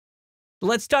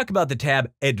Let's talk about the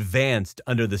tab Advanced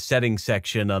under the Settings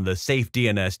section on the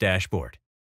SafeDNS dashboard.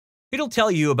 It'll tell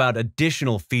you about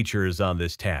additional features on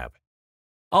this tab.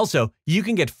 Also, you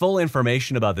can get full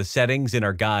information about the settings in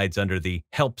our guides under the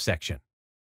Help section.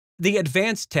 The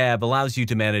Advanced tab allows you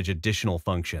to manage additional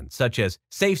functions such as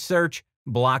Safe Search,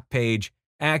 Block Page,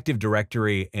 Active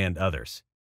Directory, and others.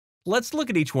 Let's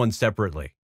look at each one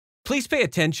separately. Please pay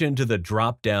attention to the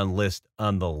drop-down list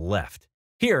on the left.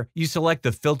 Here, you select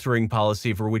the filtering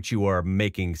policy for which you are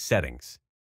making settings.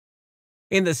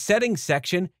 In the Settings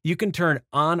section, you can turn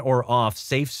on or off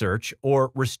Safe Search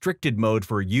or Restricted Mode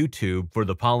for YouTube for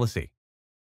the policy.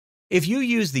 If you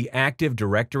use the Active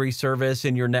Directory service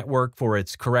in your network for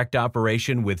its correct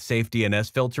operation with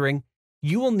SafeDNS filtering,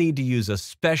 you will need to use a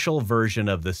special version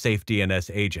of the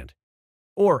SafeDNS agent,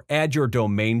 or add your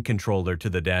domain controller to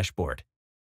the dashboard.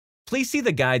 Please see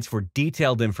the guides for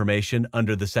detailed information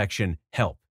under the section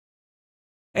Help.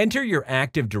 Enter your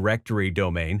Active Directory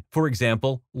domain, for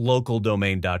example,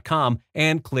 localdomain.com,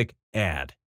 and click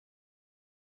Add.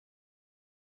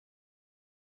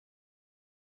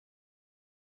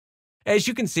 As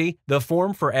you can see, the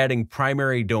form for adding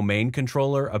primary domain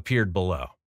controller appeared below.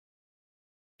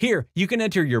 Here, you can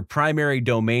enter your primary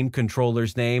domain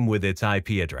controller's name with its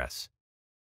IP address.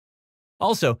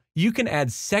 Also, you can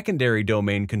add secondary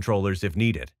domain controllers if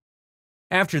needed.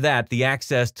 After that, the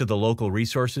access to the local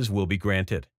resources will be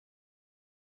granted.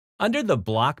 Under the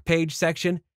Block Page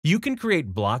section, you can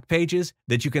create block pages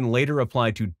that you can later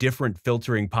apply to different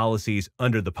filtering policies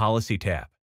under the Policy tab.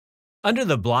 Under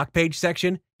the Block Page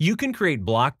section, you can create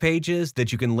block pages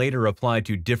that you can later apply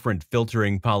to different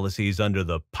filtering policies under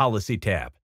the Policy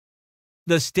tab.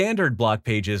 The Standard Block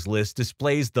Pages list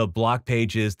displays the block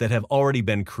pages that have already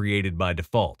been created by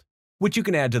default, which you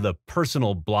can add to the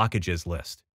Personal Blockages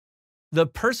list. The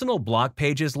Personal Block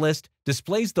Pages list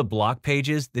displays the block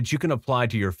pages that you can apply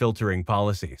to your filtering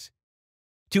policies.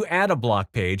 To add a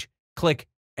block page, click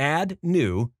Add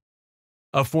New.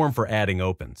 A form for adding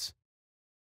opens.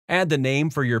 Add the name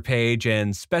for your page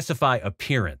and specify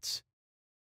appearance.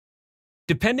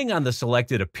 Depending on the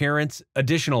selected appearance,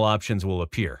 additional options will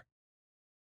appear.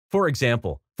 For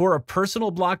example, for a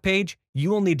personal block page, you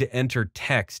will need to enter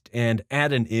text and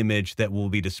add an image that will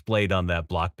be displayed on that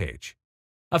block page.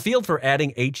 A field for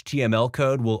adding HTML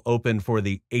code will open for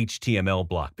the HTML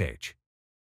block page.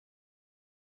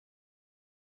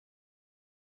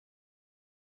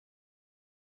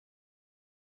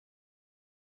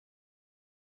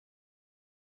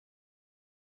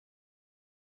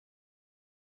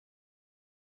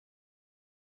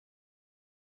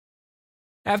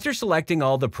 After selecting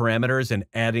all the parameters and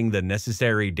adding the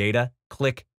necessary data,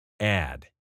 click Add.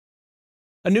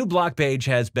 A new block page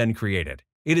has been created.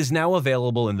 It is now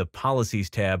available in the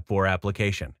Policies tab for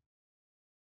application.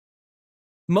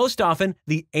 Most often,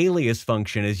 the alias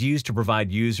function is used to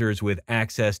provide users with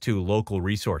access to local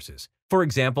resources, for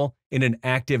example, in an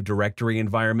Active Directory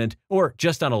environment or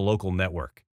just on a local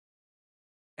network.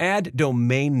 Add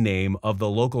domain name of the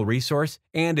local resource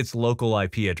and its local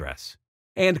IP address,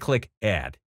 and click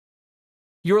Add.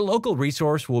 Your local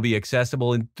resource will be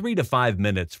accessible in 3 to 5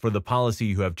 minutes for the policy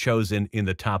you have chosen in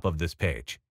the top of this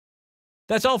page.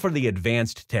 That's all for the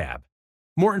Advanced tab.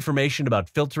 More information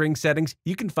about filtering settings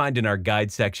you can find in our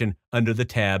guide section under the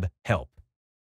tab Help.